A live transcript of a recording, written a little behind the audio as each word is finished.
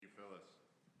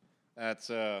That's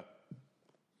a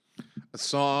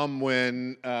psalm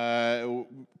when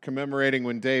commemorating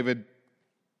when David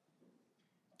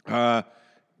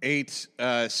ate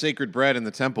sacred bread in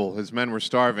the temple. His men were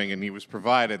starving, and he was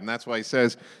provided. And that's why he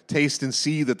says, taste and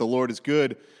see that the Lord is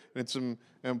good. And it's an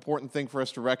important thing for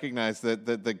us to recognize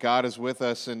that God is with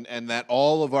us and that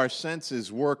all of our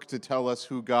senses work to tell us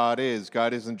who God is.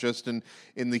 God isn't just in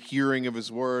the hearing of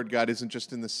his word. God isn't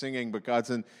just in the singing, but God's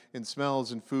in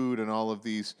smells and food and all of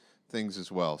these things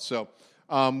as well. So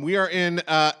we are in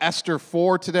Esther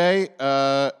 4 today,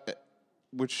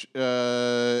 which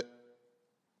I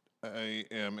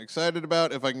am excited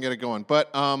about if I can get it going.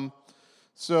 But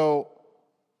so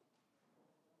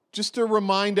just to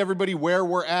remind everybody where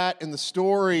we're at in the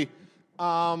story,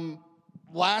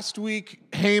 last week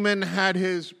Haman had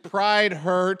his pride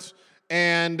hurt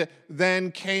and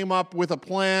then came up with a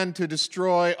plan to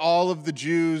destroy all of the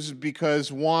Jews because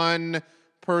one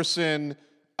person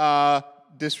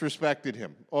disrespected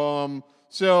him.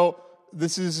 So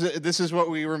this is what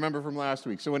we remember from last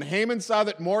week. So when Haman saw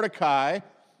that Mordecai,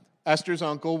 Esther's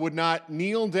uncle, would not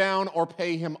kneel down or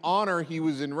pay him honor, he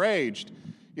was enraged.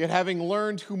 Yet having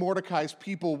learned who Mordecai's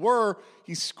people were,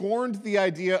 he scorned the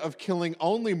idea of killing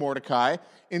only Mordecai.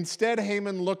 Instead,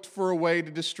 Haman looked for a way to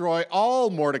destroy all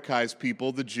Mordecai's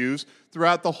people, the Jews,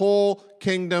 throughout the whole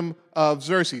kingdom of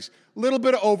Xerxes. A little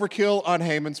bit of overkill on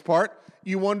Haman's part.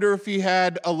 You wonder if he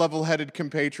had a level-headed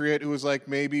compatriot who was like,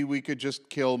 maybe we could just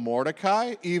kill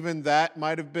Mordecai. Even that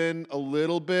might have been a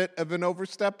little bit of an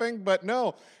overstepping. But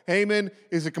no, Haman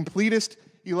is a completist.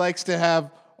 He likes to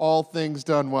have all things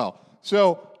done well.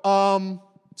 So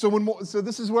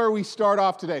this is where we start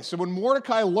off today. So when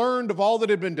Mordecai learned of all that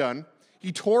had been done,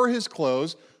 he tore his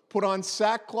clothes, put on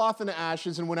sackcloth and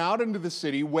ashes, and went out into the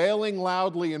city, wailing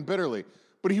loudly and bitterly.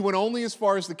 But he went only as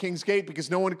far as the king's gate,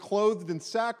 because no one clothed in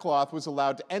sackcloth was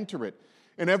allowed to enter it.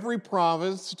 In every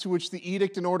province to which the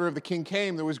edict and order of the king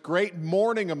came, there was great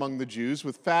mourning among the Jews,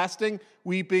 with fasting,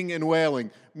 weeping, and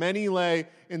wailing. Many lay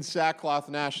in sackcloth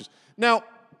and ashes. Now,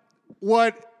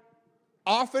 what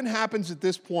often happens at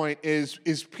this point is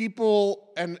people,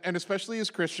 and especially as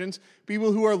Christians,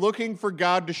 people who are looking for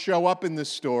God to show up in this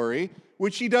story,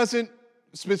 which he doesn't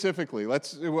specifically.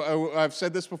 I've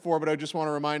said this before, but I just want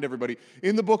to remind everybody.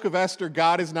 In the book of Esther,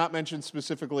 God is not mentioned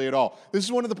specifically at all. This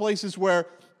is one of the places where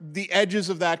the edges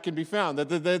of that can be found.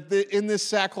 That in this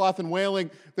sackcloth and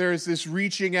wailing, there is this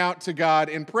reaching out to God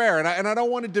in prayer. And I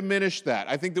don't want to diminish that.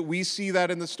 I think that we see that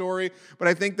in the story, but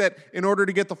I think that in order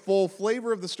to get the full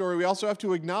flavor of the story, we also have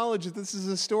to acknowledge that this is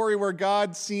a story where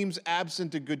God seems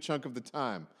absent a good chunk of the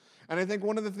time. And I think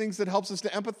one of the things that helps us to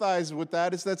empathize with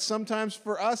that is that sometimes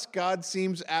for us, God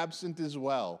seems absent as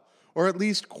well, or at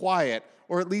least quiet,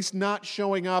 or at least not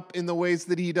showing up in the ways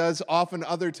that he does often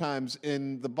other times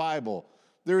in the Bible.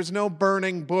 There is no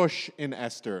burning bush in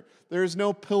Esther. There is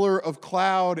no pillar of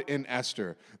cloud in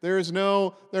Esther. There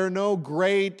are no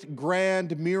great,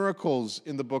 grand miracles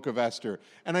in the book of Esther.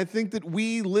 And I think that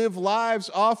we live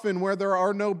lives often where there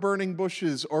are no burning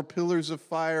bushes or pillars of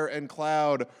fire and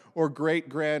cloud or great,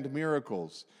 grand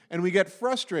miracles. And we get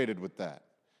frustrated with that.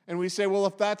 And we say, well,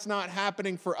 if that's not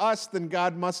happening for us, then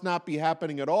God must not be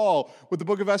happening at all. What the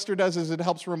book of Esther does is it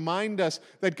helps remind us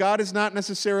that God is not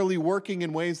necessarily working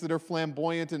in ways that are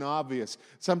flamboyant and obvious.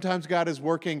 Sometimes God is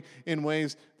working in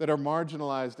ways that are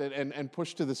marginalized and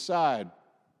pushed to the side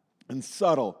and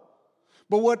subtle.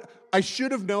 But what I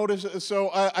should have noticed, so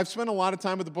I've spent a lot of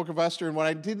time with the book of Esther, and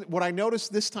what I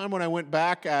noticed this time when I went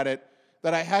back at it,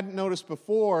 that I hadn't noticed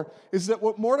before, is that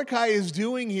what Mordecai is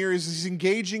doing here is he's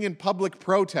engaging in public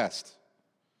protest.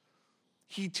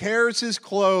 He tears his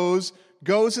clothes,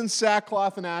 goes in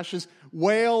sackcloth and ashes,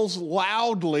 wails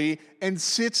loudly, and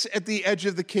sits at the edge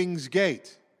of the king's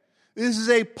gate. This is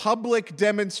a public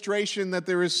demonstration that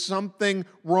there is something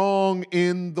wrong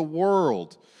in the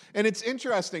world. And it's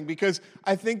interesting because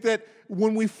I think that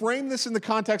when we frame this in the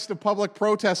context of public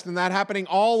protest and that happening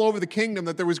all over the kingdom,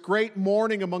 that there was great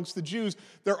mourning amongst the Jews,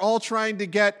 they're all trying to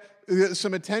get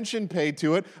some attention paid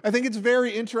to it. I think it's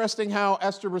very interesting how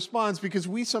Esther responds, because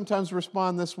we sometimes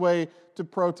respond this way to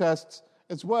protests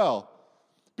as well.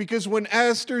 Because when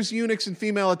Esther's eunuchs and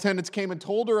female attendants came and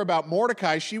told her about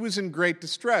Mordecai, she was in great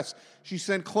distress. She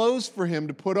sent clothes for him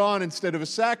to put on instead of a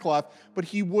sackcloth, but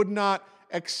he would not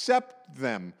accept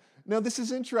them. Now, this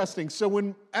is interesting. So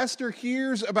when Esther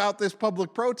hears about this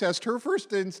public protest, her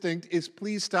first instinct is,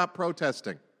 please stop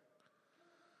protesting.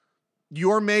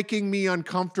 You're making me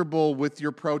uncomfortable with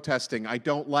your protesting. I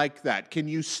don't like that. Can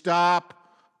you stop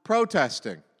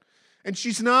protesting? And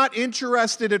she's not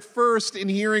interested at first in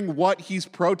hearing what he's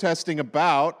protesting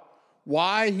about,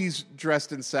 why he's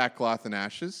dressed in sackcloth and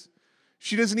ashes.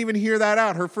 She doesn't even hear that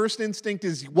out. Her first instinct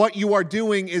is, what you are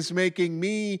doing is making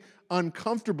me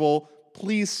uncomfortable.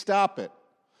 Please stop it.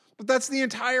 But that's the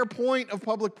entire point of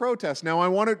public protest. Now, I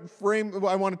want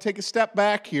to take a step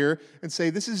back here and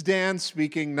say this is Dan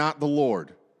speaking, not the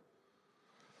Lord.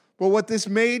 But what this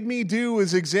made me do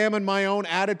is examine my own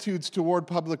attitudes toward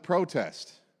public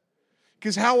protest.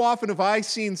 Because how often have I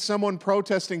seen someone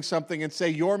protesting something and say,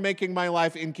 you're making my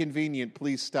life inconvenient,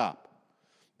 please stop,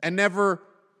 and never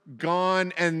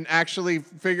gone and actually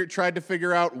tried to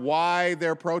figure out why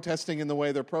they're protesting in the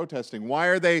way they're protesting. Why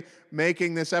are they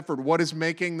making this effort? What is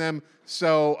making them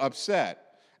so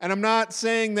upset? And I'm not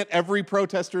saying that every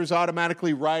protester is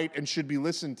automatically right and should be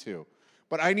listened to,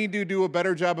 but I need to do a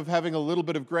better job of having a little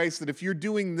bit of grace that if you're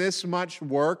doing this much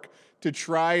work to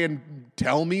try and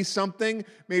tell me something,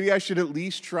 maybe I should at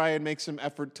least try and make some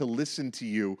effort to listen to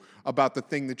you about the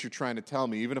thing that you're trying to tell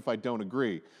me, even if I don't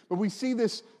agree. But we see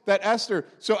this, that Esther,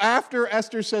 so after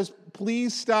Esther says,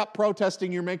 please stop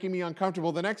protesting, you're making me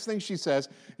uncomfortable, the next thing she says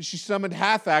is she summoned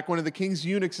Hathach, one of the king's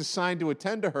eunuchs assigned to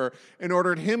attend to her, and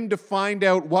ordered him to find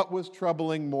out what was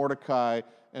troubling Mordecai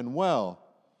and well.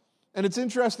 And it's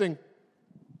interesting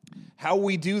how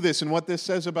we do this and what this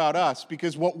says about us,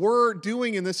 because what we're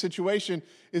doing in this situation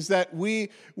is that we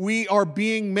are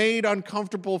being made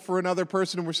uncomfortable for another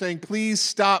person, and we're saying, please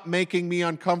stop making me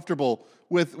uncomfortable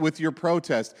with your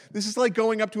protest. This is like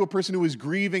going up to a person who is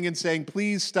grieving and saying,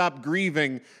 please stop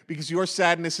grieving because your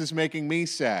sadness is making me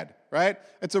sad, right?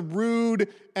 It's a rude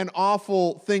and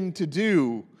awful thing to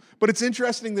do. But it's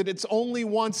interesting that it's only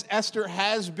once Esther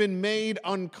has been made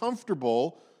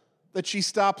uncomfortable that she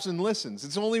stops and listens.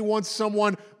 It's only once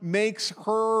someone makes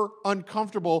her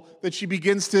uncomfortable that she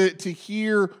begins to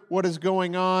hear what is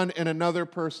going on in another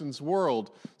person's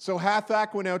world. So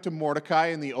Hathach went out to Mordecai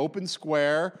in the open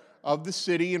square of the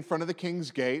city in front of the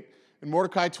king's gate, and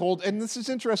Mordecai told, and this is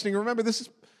interesting, remember this is,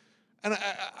 and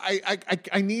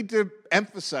I need to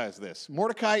emphasize this,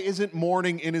 Mordecai isn't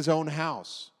mourning in his own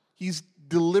house. He's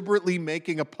deliberately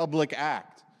making a public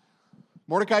act.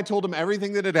 Mordecai told him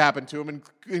everything that had happened to him,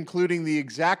 including the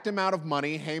exact amount of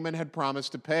money Haman had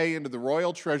promised to pay into the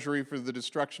royal treasury for the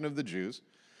destruction of the Jews.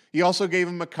 He also gave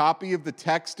him a copy of the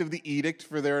text of the edict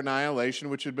for their annihilation,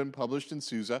 which had been published in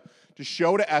Susa, to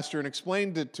show to Esther and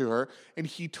explained it to her. And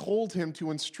he told him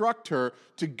to instruct her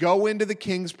to go into the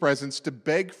king's presence, to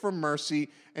beg for mercy,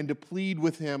 and to plead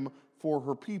with him for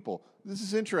her people. This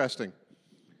is interesting.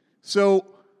 So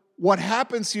what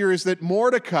happens here is that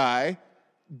Mordecai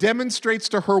demonstrates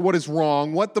to her what is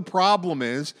wrong, what the problem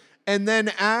is, and then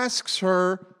asks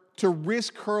her to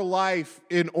risk her life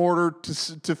in order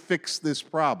to fix this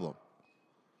problem.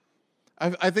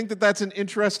 I think that that's an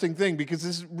interesting thing because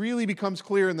this really becomes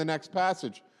clear in the next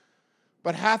passage.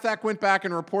 But Hathach went back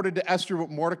and reported to Esther what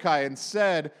Mordecai had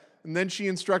said, and then she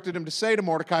instructed him to say to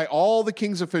Mordecai, all the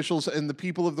king's officials and the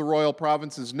people of the royal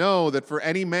provinces know that for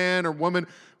any man or woman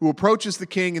who approaches the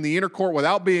king in the inner court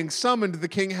without being summoned, the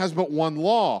king has but one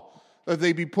law, that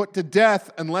they be put to death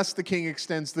unless the king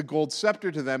extends the gold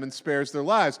scepter to them and spares their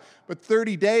lives. But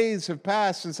 30 days have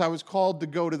passed since I was called to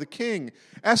go to the king.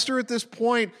 Esther at this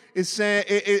point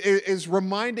is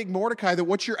reminding Mordecai that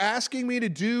what you're asking me to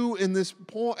do in this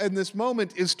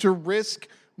moment is to risk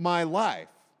my life.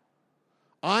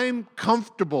 I'm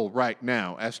comfortable right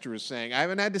now, Esther is saying. I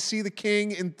haven't had to see the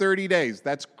king in 30 days.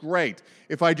 That's great.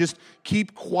 If I just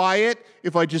keep quiet,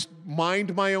 if I just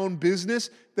mind my own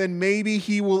business, then maybe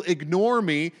he will ignore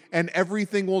me and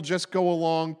everything will just go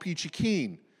along peachy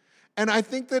keen. And I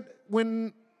think that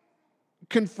when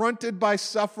confronted by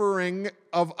suffering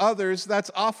of others, that's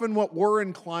often what we're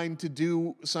inclined to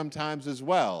do sometimes as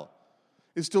well,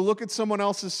 is to look at someone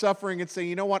else's suffering and say,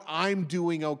 you know what, I'm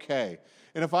doing okay.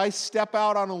 And if I step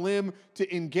out on a limb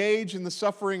to engage in the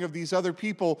suffering of these other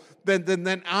people,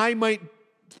 then I might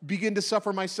begin to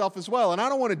suffer myself as well. And I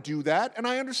don't want to do that, and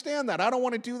I understand that. I don't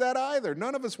want to do that either.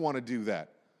 None of us want to do that.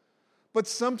 But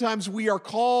sometimes we are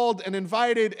called and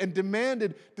invited and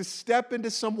demanded to step into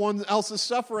someone else's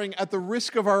suffering at the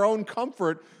risk of our own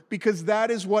comfort, because that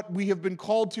is what we have been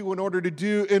called to in order to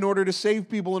do, in order to save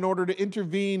people, in order to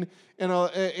intervene in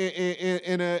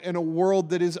a world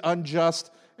that is unjust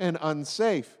and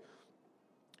unsafe.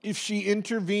 If she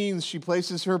intervenes, she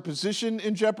places her position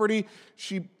in jeopardy,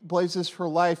 she places her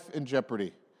life in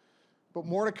jeopardy. But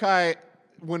Mordecai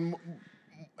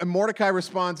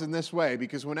responds in this way,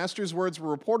 because when Esther's words were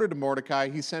reported to Mordecai,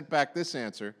 he sent back this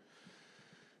answer: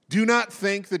 do not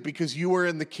think that because you are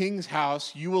in the king's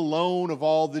house, you alone of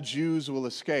all the Jews will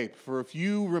escape. For if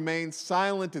you remain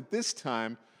silent at this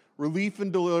time, relief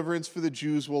and deliverance for the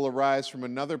Jews will arise from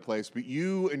another place, but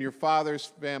you and your father's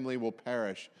family will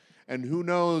perish. And who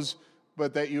knows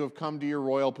but that you have come to your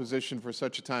royal position for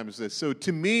such a time as this. So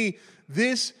to me,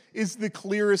 this is the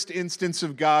clearest instance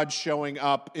of God showing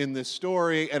up in this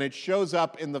story, and it shows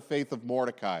up in the faith of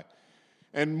Mordecai.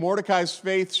 And Mordecai's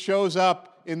faith shows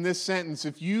up in this sentence: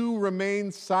 if you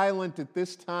remain silent at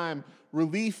this time,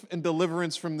 relief and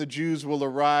deliverance from the Jews will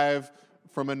arrive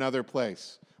from another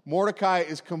place. Mordecai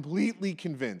is completely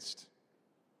convinced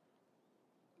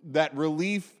that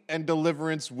relief and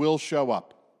deliverance will show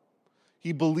up.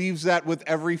 He believes that with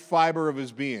every fiber of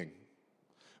his being.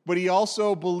 But he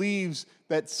also believes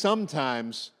that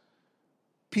sometimes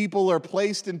people are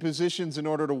placed in positions in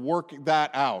order to work that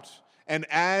out. And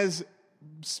as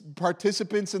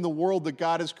participants in the world that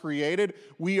God has created,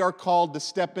 we are called to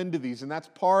step into these. And that's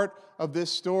part of this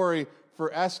story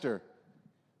for Esther.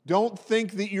 Don't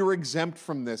think that you're exempt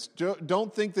from this.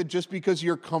 Don't think that just because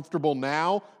you're comfortable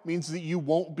now means that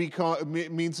you'll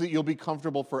be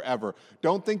comfortable forever.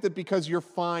 Don't think that because you're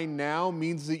fine now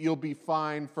means that you'll be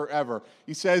fine forever.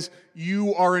 He says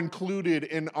you are included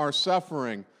in our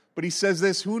suffering. But he says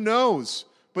this: who knows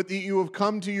but that you have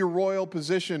come to your royal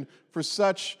position for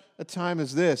such a time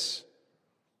as this.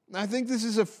 I think this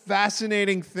is a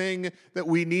fascinating thing that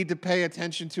we need to pay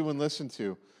attention to and listen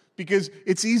to, because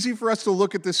it's easy for us to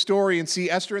look at this story and see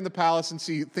Esther in the palace and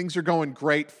see things are going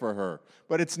great for her,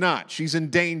 but it's not. She's in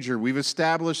danger. We've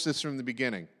established this from the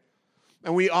beginning.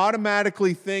 And we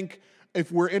automatically think, if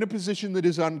we're in a position that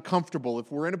is uncomfortable,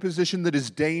 if we're in a position that is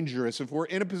dangerous, if we're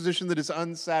in a position that is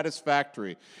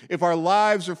unsatisfactory, if our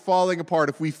lives are falling apart,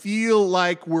 if we feel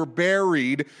like we're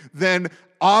buried, then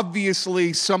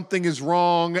obviously something is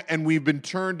wrong and we've been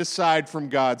turned aside from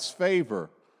God's favor.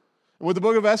 And what the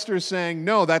book of Esther is saying,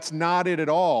 no, that's not it at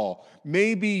all.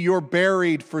 Maybe you're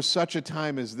buried for such a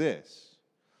time as this.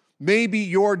 Maybe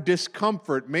your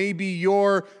discomfort, maybe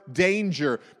your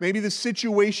danger, maybe the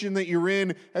situation that you're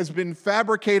in has been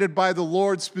fabricated by the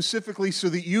Lord specifically so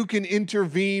that you can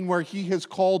intervene where He has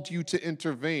called you to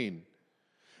intervene.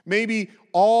 Maybe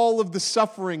all of the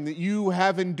suffering that you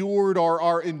have endured or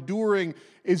are enduring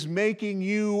is making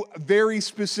you very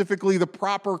specifically the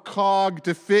proper cog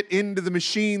to fit into the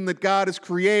machine that God is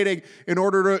creating in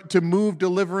order to move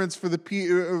deliverance for the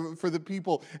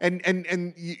people.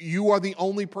 And you are the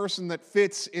only person that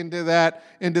fits into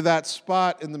that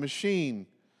spot in the machine.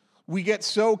 We get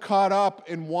so caught up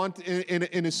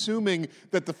in assuming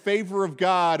that the favor of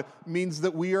God means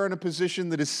that we are in a position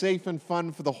that is safe and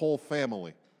fun for the whole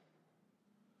family.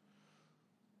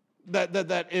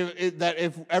 That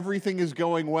if everything is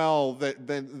going well,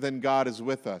 then God is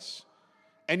with us.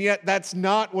 And yet that's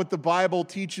not what the Bible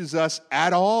teaches us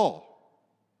at all.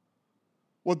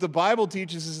 What the Bible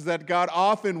teaches is that God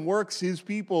often works His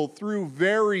people through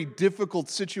very difficult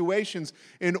situations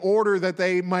in order that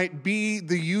they might be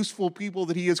the useful people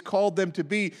that He has called them to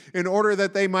be, in order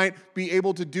that they might be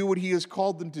able to do what He has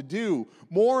called them to do.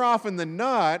 More often than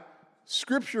not,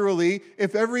 scripturally,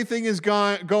 if everything is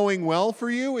going well for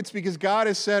you, it's because God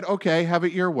has said, okay, have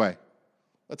it your way.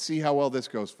 Let's see how well this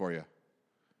goes for you.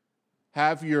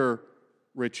 Have your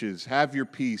riches, have your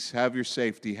peace, have your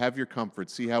safety, have your comfort.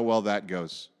 See how well that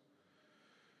goes.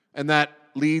 And that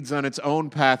leads on its own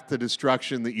path to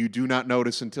destruction that you do not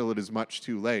notice until it is much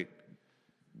too late.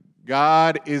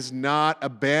 God is not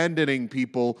abandoning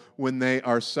people when they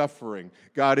are suffering.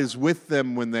 God is with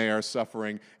them when they are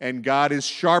suffering. And God is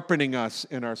sharpening us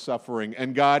in our suffering.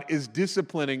 And God is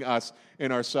disciplining us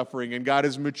in our suffering. And God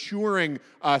is maturing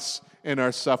us in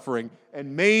our suffering.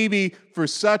 And maybe for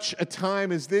such a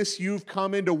time as this, you've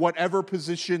come into whatever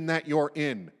position that you're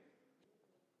in.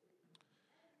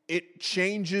 It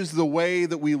changes the way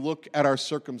that we look at our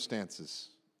circumstances.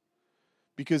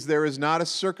 Because there is not a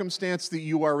circumstance that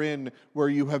you are in where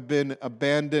you have been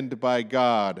abandoned by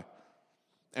God.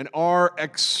 And our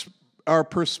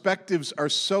perspectives are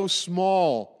so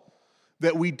small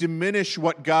that we diminish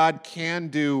what God can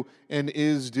do and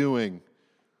is doing.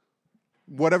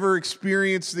 Whatever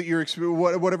experience that you're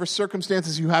experiencing, whatever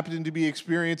circumstances you happen to be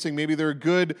experiencing, maybe they're a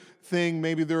good thing,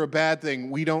 maybe they're a bad thing,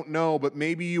 we don't know, but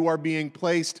maybe you are being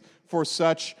placed for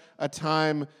such a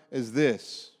time as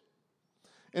this.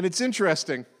 And it's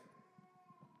interesting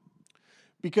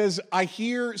because I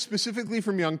hear specifically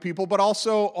from young people, but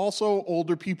also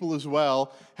older people as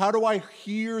well, how do I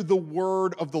hear the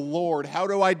word of the Lord? How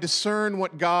do I discern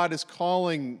what God is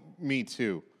calling me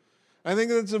to? I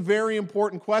think that's a very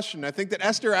important question. I think that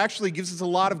Esther actually gives us a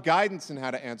lot of guidance in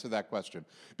how to answer that question.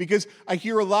 Because I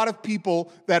hear a lot of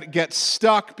people that get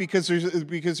stuck because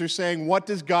they're saying, what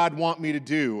does God want me to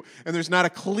do? And there's not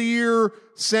a clear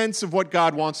sense of what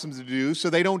God wants them to do, so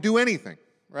they don't do anything,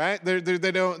 right?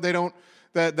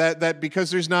 That because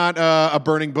there's not a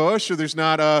burning bush or there's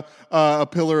not a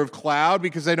pillar of cloud,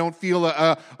 because they don't feel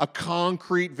a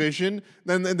concrete vision,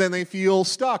 then they feel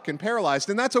stuck and paralyzed.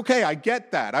 And that's okay. I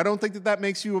get that. I don't think that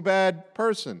makes you a bad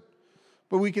person.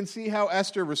 But we can see how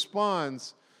Esther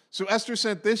responds. So Esther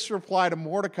sent this reply to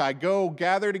Mordecai: "Go,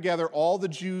 gather together all the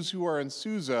Jews who are in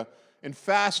Susa and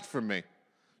fast for me.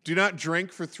 Do not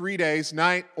drink for 3 days,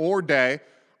 night or day.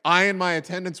 I and my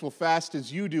attendants will fast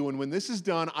as you do, and when this is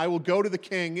done, I will go to the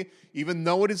king, even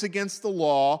though it is against the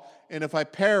law, and if I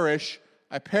perish,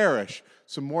 I perish."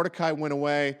 So Mordecai went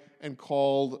away and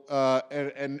called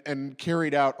and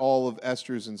carried out all of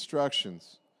Esther's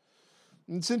instructions.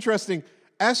 And it's interesting.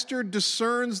 Esther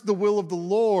discerns the will of the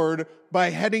Lord by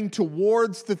heading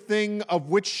towards the thing of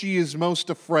which she is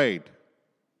most afraid.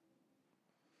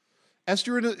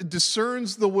 Esther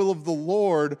discerns the will of the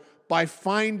Lord by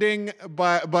seeing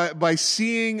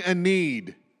a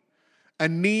need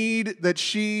that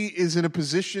she is in a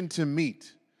position to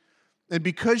meet. And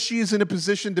because she is in a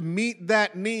position to meet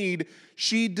that need,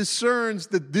 she discerns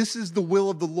that this is the will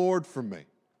of the Lord for me.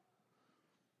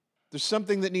 There's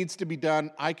something that needs to be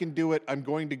done. I can do it. I'm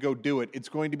going to go do it. It's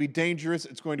going to be dangerous.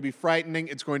 It's going to be frightening.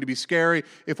 It's going to be scary.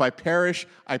 If I perish,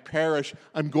 I perish.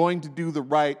 I'm going to do the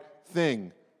right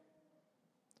thing.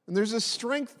 And there's a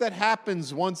strength that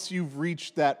happens once you've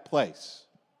reached that place.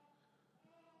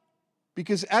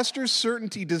 Because Esther's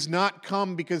certainty does not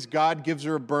come because God gives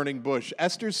her a burning bush.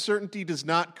 Esther's certainty does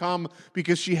not come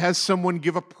because she has someone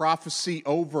give a prophecy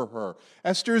over her.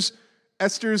 Esther's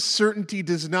certainty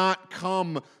does not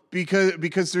come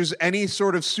because there's any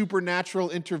sort of supernatural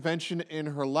intervention in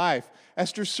her life.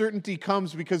 Esther's certainty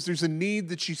comes because there's a need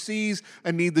that she sees,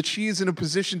 a need that she is in a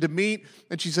position to meet,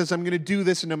 and she says, I'm going to do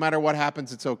this, and no matter what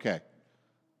happens, it's okay.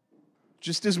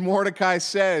 Just as Mordecai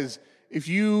says, if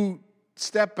you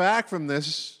step back from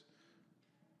this,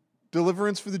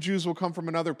 deliverance for the Jews will come from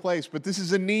another place. But this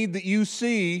is a need that you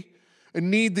see, a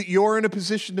need that you're in a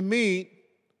position to meet.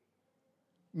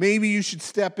 Maybe you should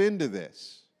step into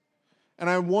this. And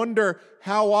I wonder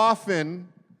how often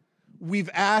we've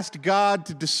asked God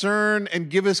to discern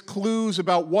and give us clues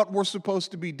about what we're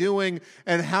supposed to be doing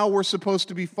and how we're supposed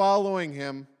to be following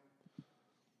Him.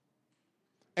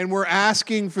 And we're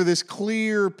asking for this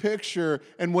clear picture,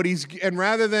 and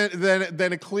rather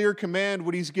than a clear command,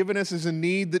 what He's given us is a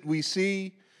need that we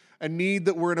see, a need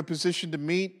that we're in a position to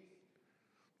meet,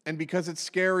 and because it's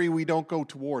scary, we don't go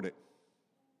toward it.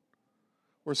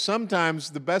 Or sometimes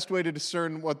the best way to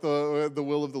discern what the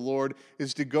will of the Lord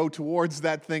is to go towards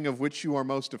that thing of which you are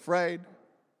most afraid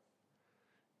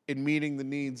in meeting the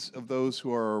needs of those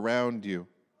who are around you.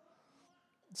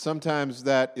 Sometimes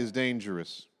that is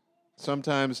dangerous.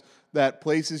 Sometimes that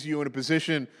places you in a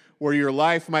position where your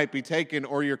life might be taken,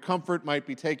 or your comfort might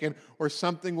be taken, or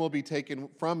something will be taken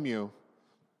from you.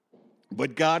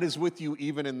 But God is with you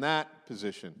even in that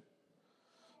position.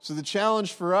 So the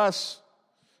challenge for us,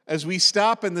 as we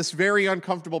stop in this very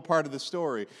uncomfortable part of the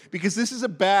story, because this is a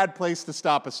bad place to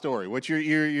stop a story.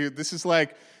 This is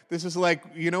like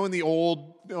in the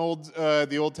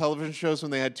old television shows when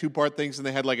they had two-part things and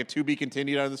they had like a to be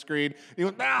continued on the screen. And you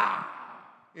went,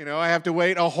 I have to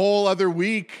wait a whole other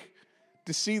week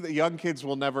to see that. Young kids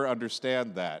will never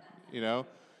understand that.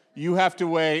 You have to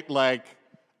wait like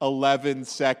 11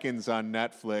 seconds on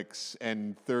Netflix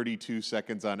and 32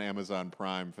 seconds on Amazon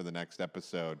Prime for the next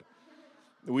episode.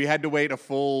 We had to wait a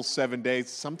full 7 days,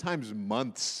 sometimes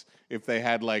months, if they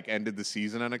had ended the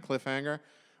season on a cliffhanger.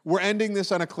 We're ending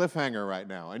this on a cliffhanger right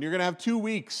now, and you're going to have 2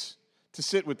 weeks to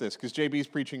sit with this, because JB's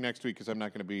preaching next week because I'm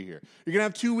not going to be here. You're going to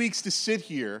have 2 weeks to sit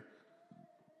here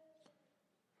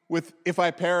with, if I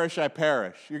perish, I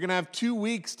perish. You're going to have 2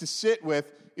 weeks to sit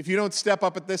with, if you don't step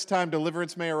up at this time,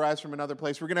 deliverance may arise from another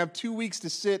place. We're going to have 2 weeks to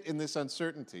sit in this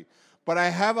uncertainty. But I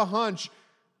have a hunch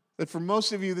that for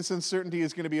most of you, this uncertainty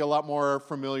is going to be a lot more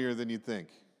familiar than you think.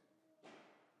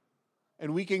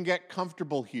 And we can get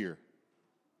comfortable here.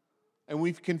 And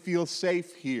we can feel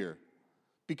safe here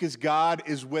because God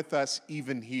is with us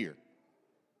even here.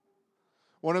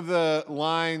 One of the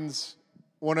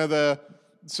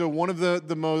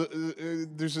most,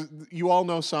 you all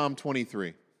know Psalm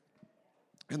 23.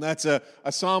 And that's a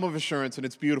psalm of assurance, and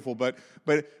it's beautiful, but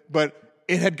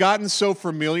it had gotten so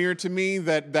familiar to me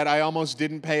that I almost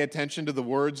didn't pay attention to the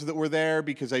words that were there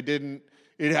because I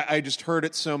just heard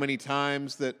it so many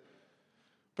times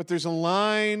but there's a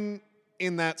line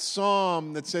in that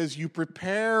psalm that says, "You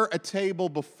prepare a table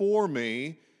before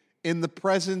me in the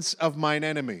presence of mine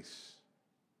enemies,"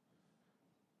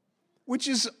 which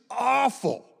is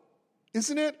awful,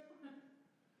 isn't it?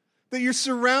 That you're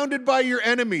surrounded by your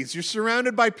enemies. You're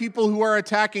surrounded by people who are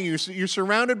attacking you. You're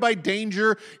surrounded by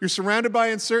danger. You're surrounded by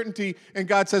uncertainty. And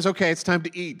God says, okay, it's time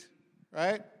to eat,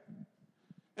 right?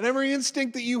 And every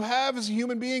instinct that you have as a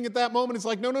human being at that moment is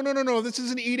like, no, no, no, no, no. This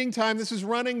isn't eating time. This is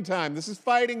running time. This is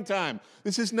fighting time.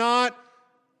 This is not.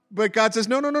 But God says,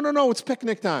 no, no, no, no, no. It's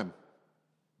picnic time.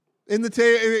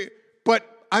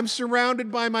 But I'm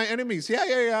surrounded by my enemies.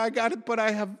 Yeah, I got it. But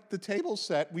I have the table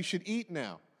set. We should eat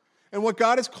now. And what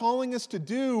God is calling us to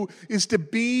do is to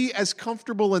be as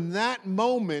comfortable in that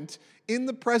moment in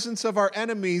the presence of our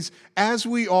enemies as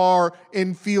we are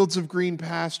in fields of green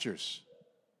pastures.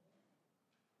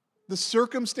 The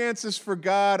circumstances for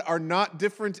God are not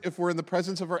different if we're in the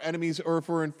presence of our enemies or if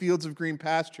we're in fields of green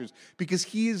pastures, because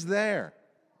He is there.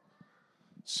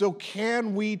 So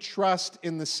can we trust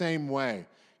in the same way?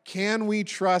 Can we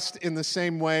trust in the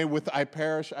same way with I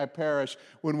perish,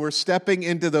 when we're stepping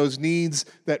into those needs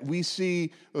that we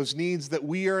see, those needs that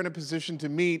we are in a position to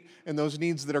meet, and those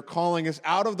needs that are calling us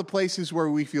out of the places where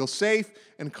we feel safe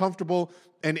and comfortable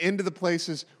and into the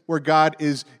places where God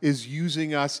is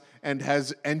using us and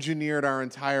has engineered our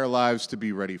entire lives to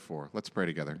be ready for? Let's pray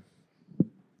together.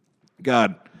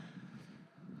 God,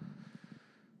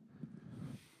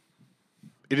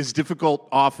 it is difficult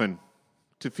often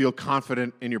to feel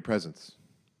confident in your presence.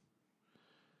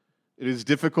 It is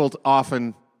difficult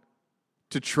often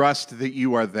to trust that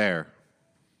you are there.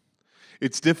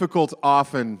 It's difficult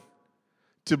often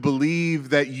to believe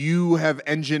that you have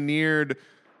engineered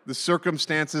the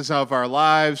circumstances of our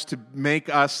lives to make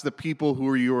us the people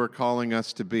who you are calling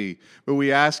us to be. But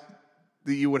we ask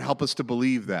that you would help us to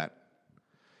believe that.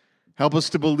 Help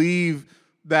us to believe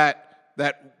that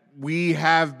we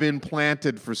have been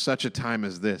planted for such a time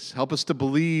as this. Help us to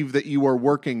believe that you are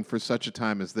working for such a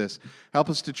time as this. Help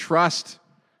us to trust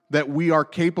that we are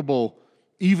capable,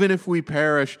 even if we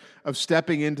perish, of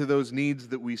stepping into those needs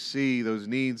that we see, those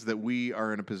needs that we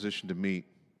are in a position to meet.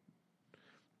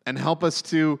 And help us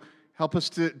to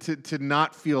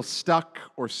not feel stuck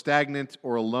or stagnant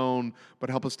or alone, but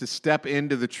help us to step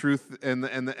into the truth and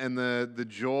the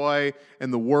joy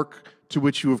and the work to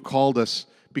which you have called us,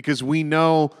 because we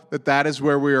know that is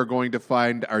where we are going to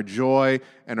find our joy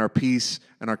and our peace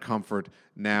and our comfort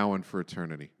now and for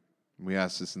eternity. And we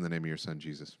ask this in the name of your Son,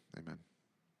 Jesus. Amen.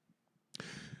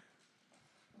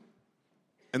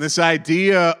 And this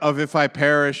idea of if I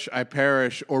perish,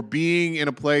 or being in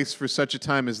a place for such a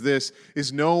time as this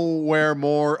is nowhere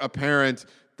more apparent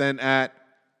than at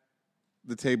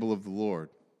the table of the Lord.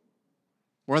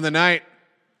 Where on the night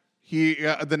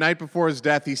before his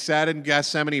death, he sat in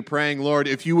Gethsemane praying, Lord,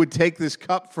 if you would take this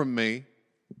cup from me,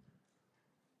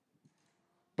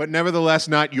 but nevertheless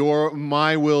not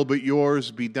my will, but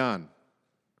yours be done.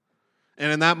 And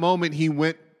in that moment, he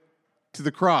went to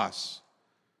the cross,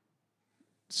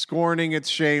 scorning its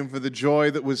shame for the joy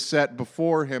that was set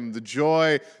before him, the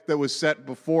joy that was set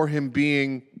before him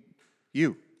being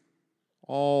you,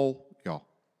 all y'all,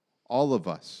 all of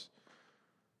us.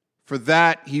 For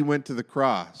that, he went to the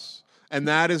cross. And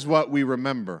that is what we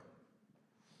remember.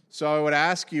 So I would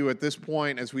ask you at this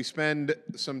point, as we spend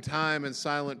some time in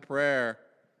silent prayer,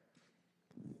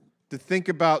 to think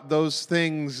about those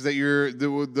things that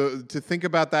to think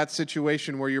about that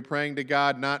situation where you're praying to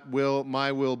God, not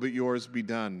my will, but yours be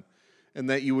done. And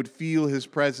that you would feel his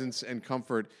presence and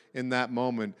comfort in that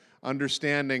moment,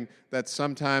 understanding that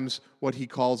sometimes what he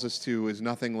calls us to is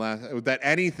nothing less, that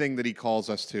anything that he calls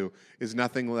us to is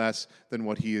nothing less than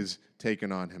what he has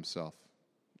taken on himself.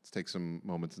 Let's take some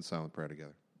moments in silent prayer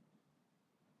together.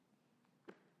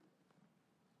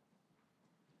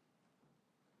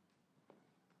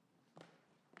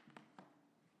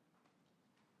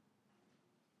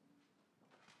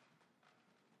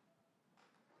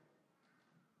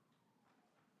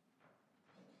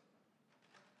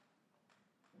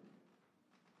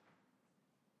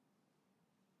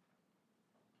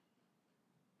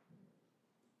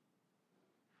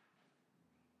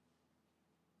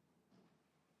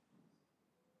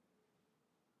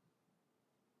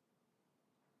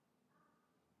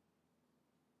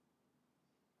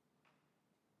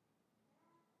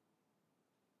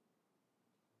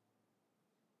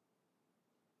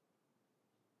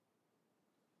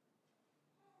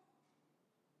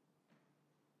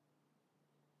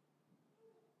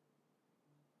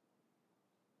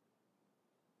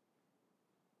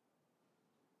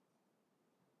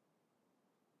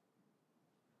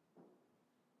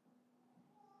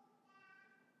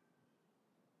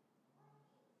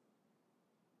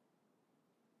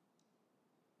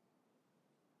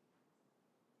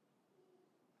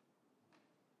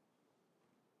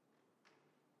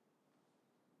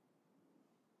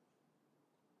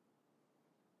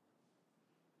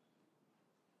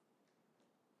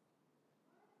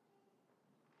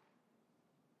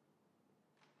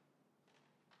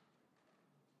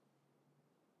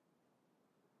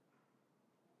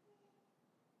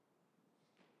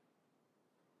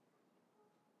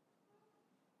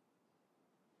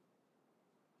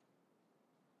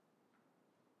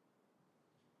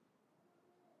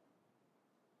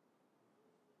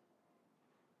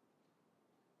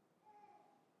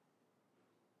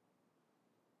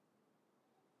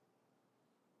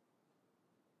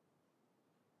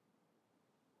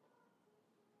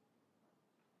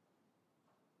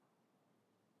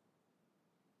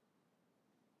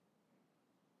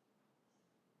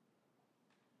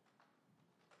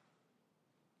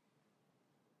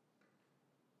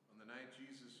 night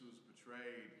Jesus was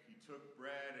betrayed, he took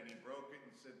bread and he broke it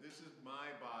and said, "This is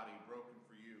my body broken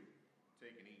for you.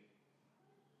 Take and eat."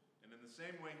 And in the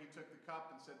same way, he took the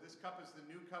cup and said, "This cup is the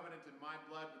new covenant in my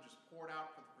blood, which is poured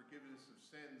out for the forgiveness of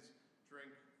sins.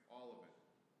 Drink all of it."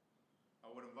 I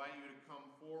would invite you to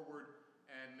come forward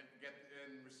and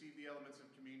receive the elements of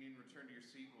communion. Return to your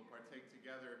seat and we'll partake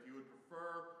together. If you would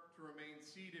prefer to remain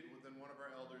seated, then one of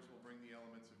our elders will bring the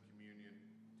elements of communion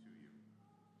to you.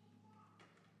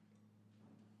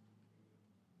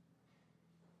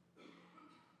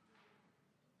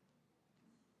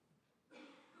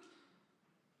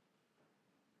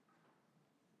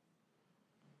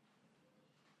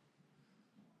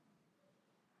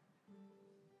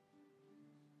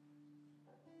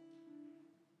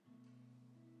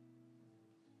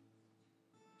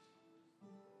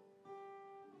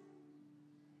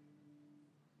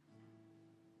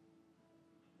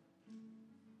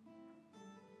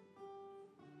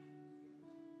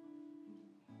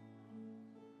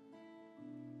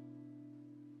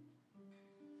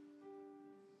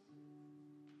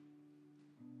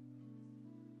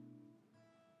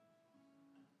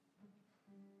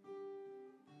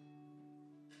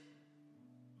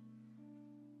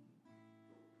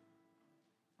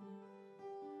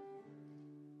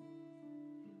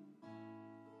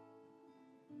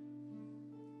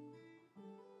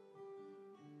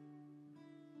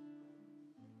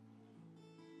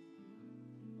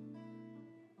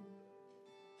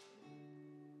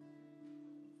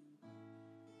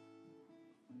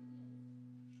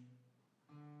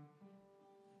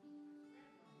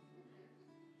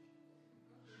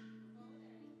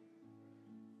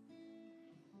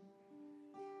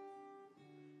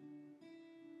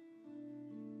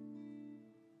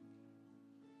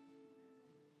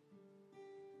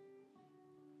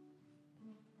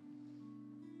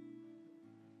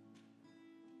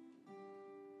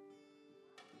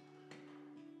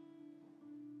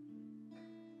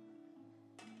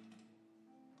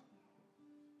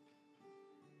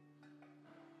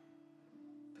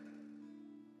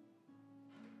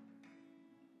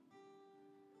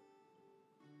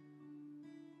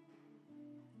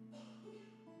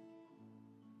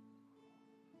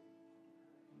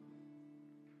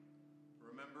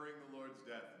 Remembering the Lord's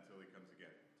death until he comes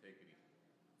again. Take and eat.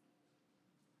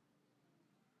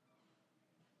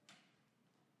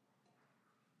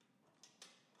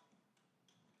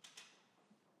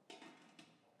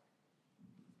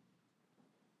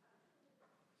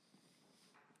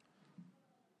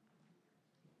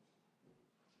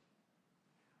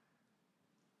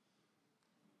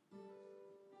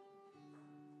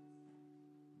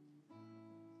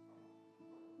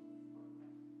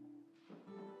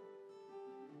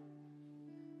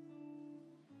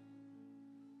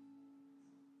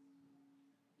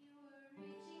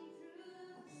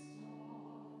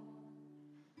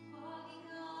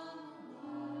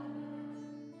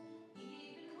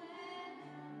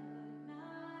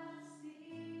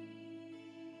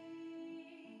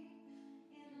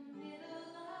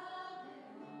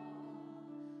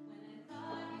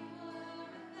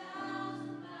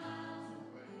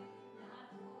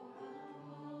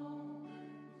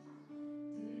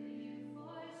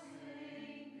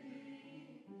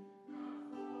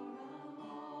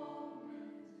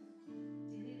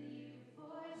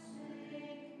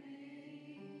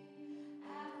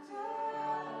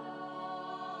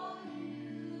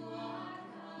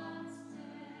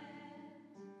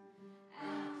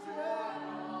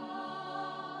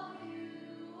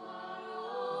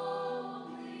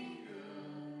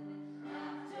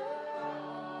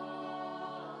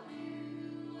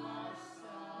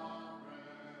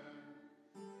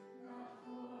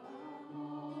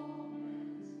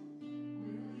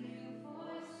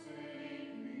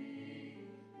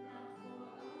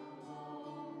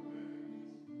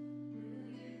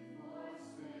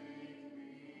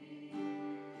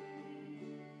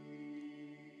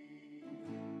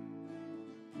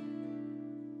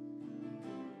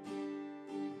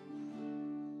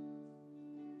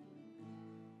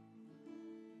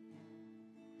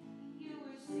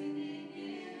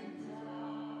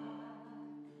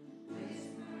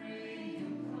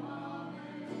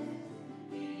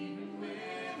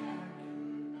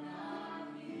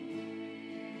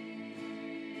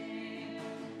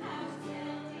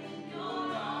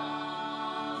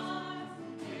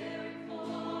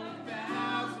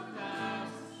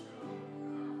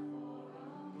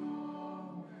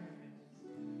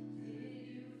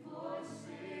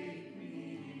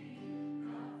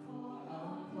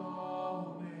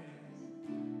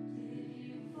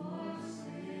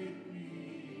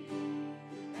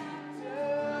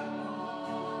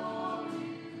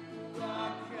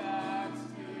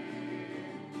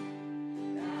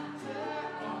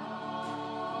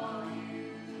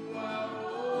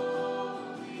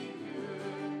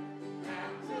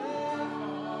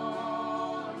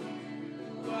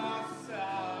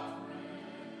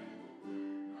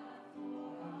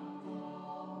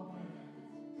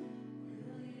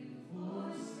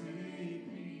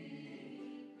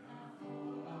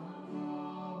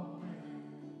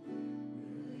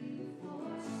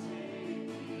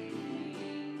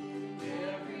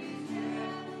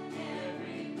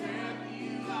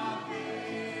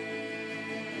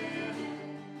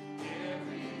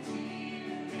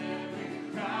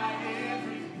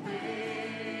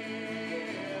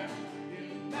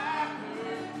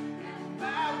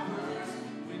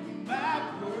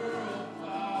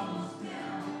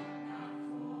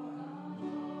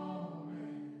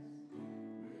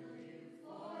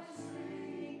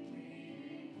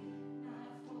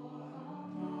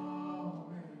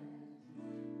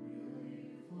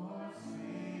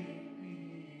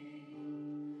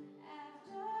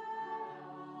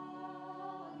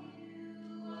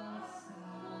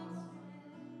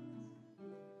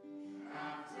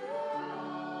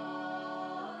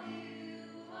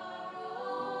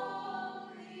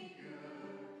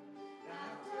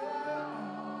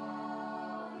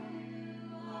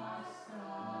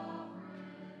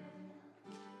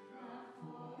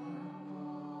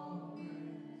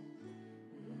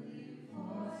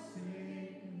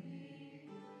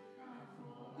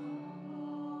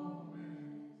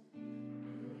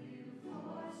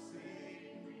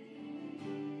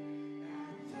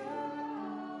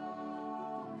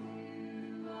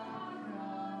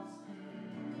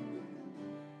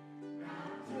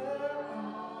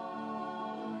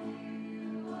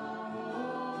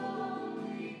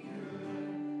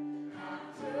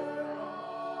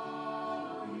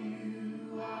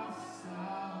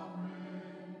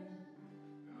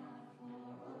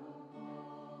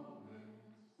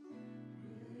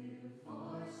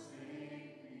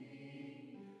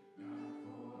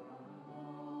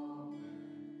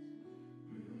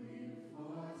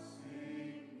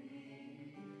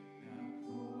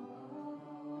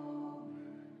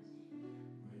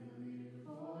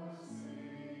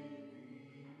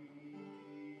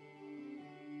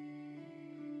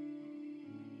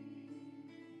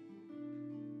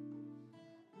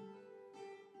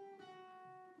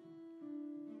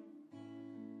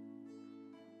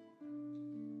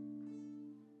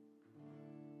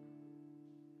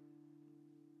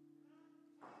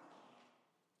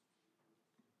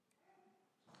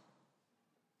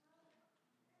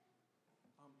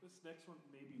 This next one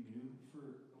may be new for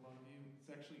a lot of you. It's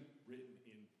actually written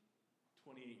in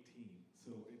 2018,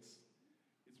 so it's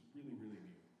really, really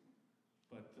new.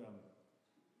 But just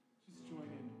join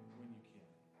in when you can.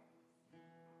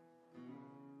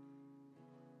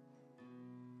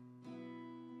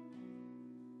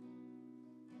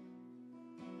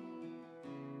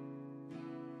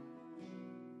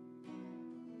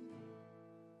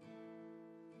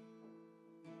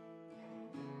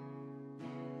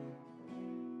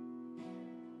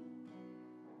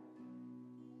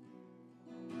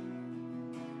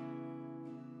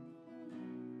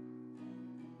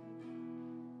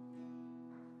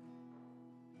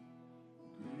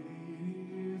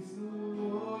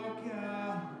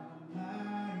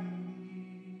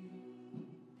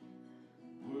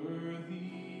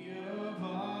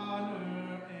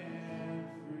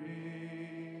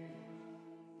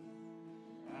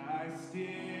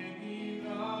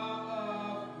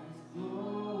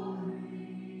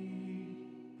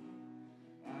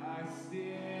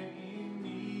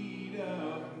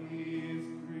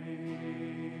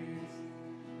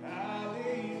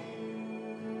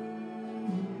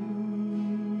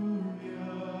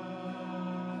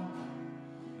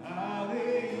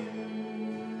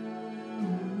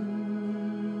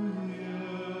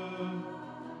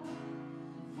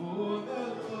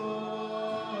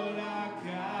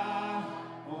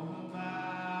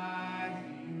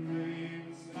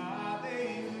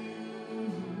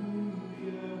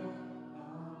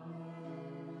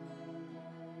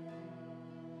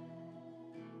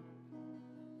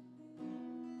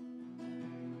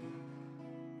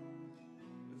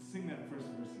 Sing that first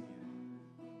verse again.